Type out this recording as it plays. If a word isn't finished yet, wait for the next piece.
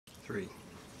3.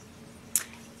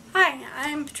 Hi,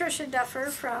 I'm Patricia Duffer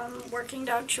from Working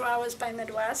Dog Chihuahuas by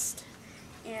Midwest,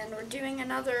 and we're doing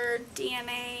another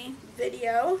DNA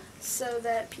video so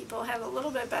that people have a little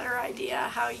bit better idea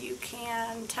how you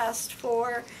can test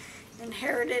for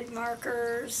inherited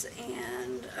markers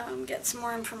and get some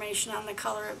more information on the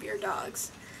color of your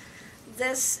dogs.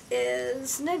 This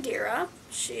is Nadira.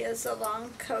 She is a long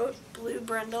coat, blue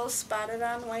brindle, spotted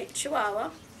on white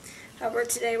Chihuahua. However,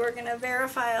 today we're going to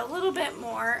verify a little bit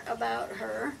more about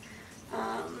her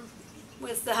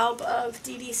with the help of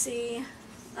DDC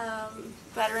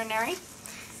Veterinary.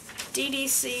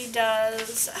 DDC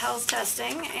does health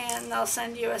testing, and they'll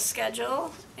send you a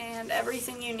schedule and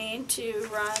everything you need to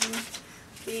run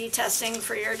the testing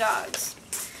for your dogs.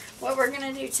 What we're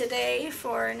going to do today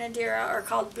for Nadira are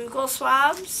called Buccal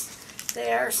Swabs.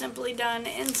 They are simply done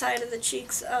inside of the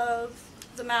cheeks of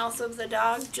the mouth of the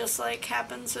dog, just like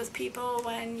happens with people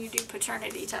when you do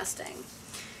paternity testing.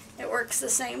 It works the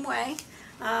same way.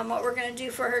 What we're going to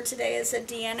do for her today is a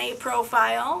DNA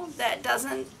profile that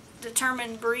doesn't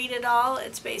determine breed at all.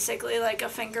 It's basically like a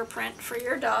fingerprint for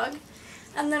your dog.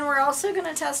 And then we're also going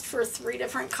to test for 3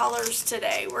 different colors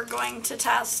today. We're going to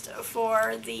test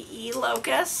for the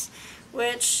Locus,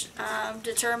 which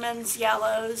determines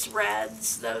yellows,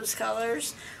 reds, those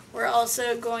colors. We're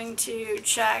also going to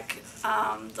check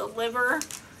the liver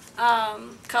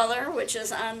color, which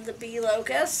is on the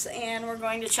Locus, and we're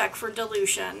going to check for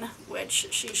dilution, which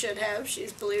she should have.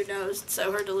 She's blue-nosed,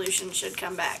 so her dilution should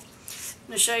come back. I'm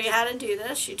going to show you how to do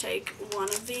this. You take one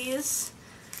of these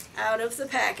out of the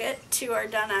packet. 2 are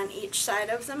done on each side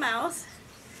of the mouth.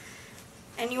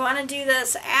 And you want to do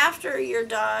this after your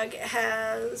dog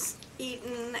has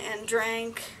eaten and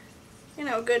drank, you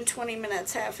know, a good 20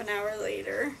 minutes, half an hour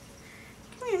later.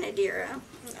 Come here, Nadira.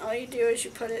 And all you do is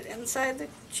you put it inside the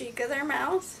cheek of their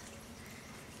mouth.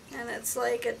 And it's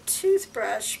like a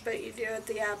toothbrush, but you do it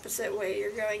the opposite way.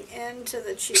 You're going into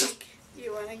the cheek.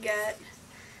 You want to get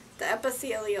the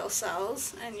epithelial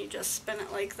cells, and you just spin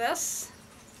it like this.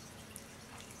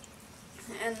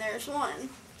 And there's one.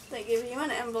 They give you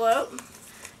an envelope.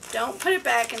 Don't put it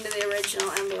back into the original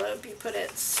envelope. You put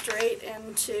it straight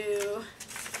into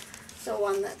the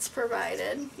one that's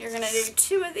provided. You're going to do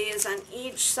 2 of these on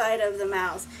each side of the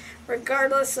mouth.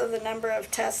 Regardless of the number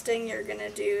of testing you're going to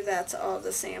do, that's all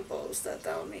the samples that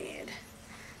they'll need.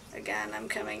 Again, I'm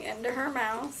coming into her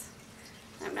mouth.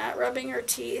 I'm not rubbing her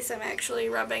teeth. I'm actually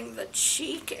rubbing the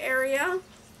cheek area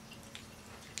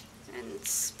and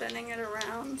spinning it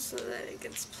around so that it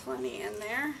gets plenty in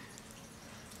there.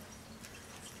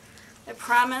 I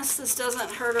promise this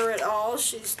doesn't hurt her at all.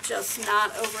 She's just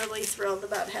not overly thrilled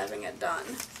about having it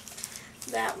done.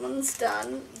 That one's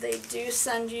done. They do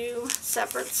send you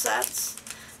separate sets.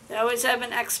 They always have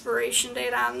an expiration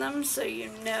date on them, so you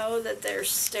know that they're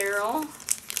sterile.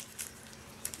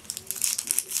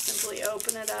 Simply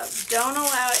open it up. Don't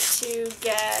allow it to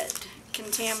get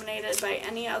contaminated by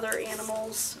any other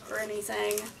animals or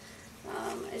anything.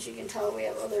 As you can tell, we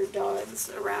have other dogs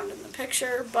around in the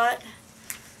picture, but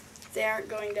they aren't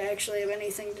going to actually have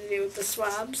anything to do with the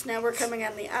swabs. Now we're coming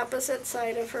on the opposite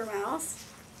side of her mouth.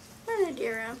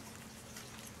 Nadira.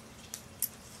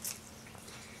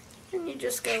 And you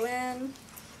just go in,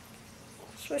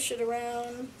 swish it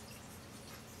around.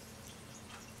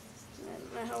 I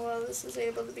don't know how well this is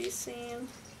able to be seen.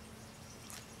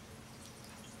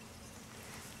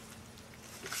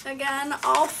 Again,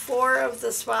 all 4 of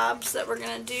the swabs that we're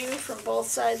going to do from both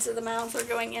sides of the mouth are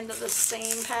going into the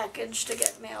same package to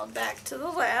get mailed back to the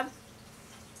lab.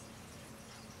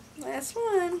 Last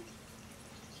one.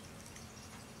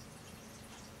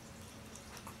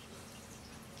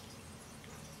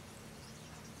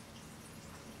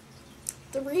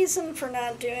 The reason for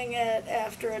not doing it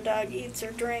after a dog eats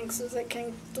or drinks is it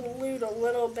can dilute a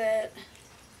little bit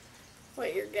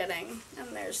what you're getting. And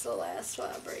there's the last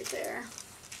swab right there.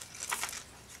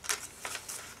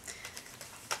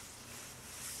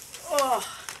 Oh,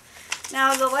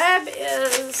 now the lab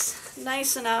is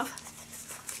nice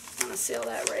enough. I'm going to seal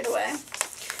that right away.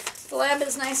 The lab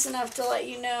is nice enough to let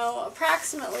you know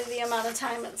approximately the amount of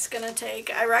time it's going to take.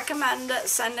 I recommend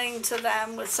sending to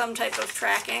them with some type of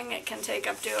tracking. It can take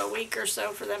up to a week or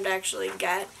so for them to actually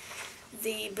get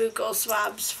the buccal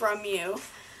swabs from you.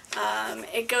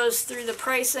 It goes through the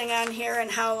pricing on here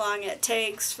and how long it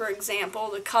takes. For example,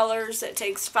 the colors, it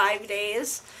takes 5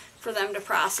 days for them to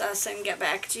process and get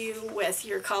back to you with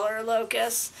your color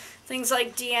locus. Things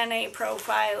like DNA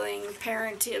profiling,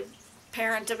 parent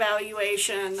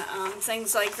evaluation,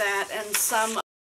 things like that, and some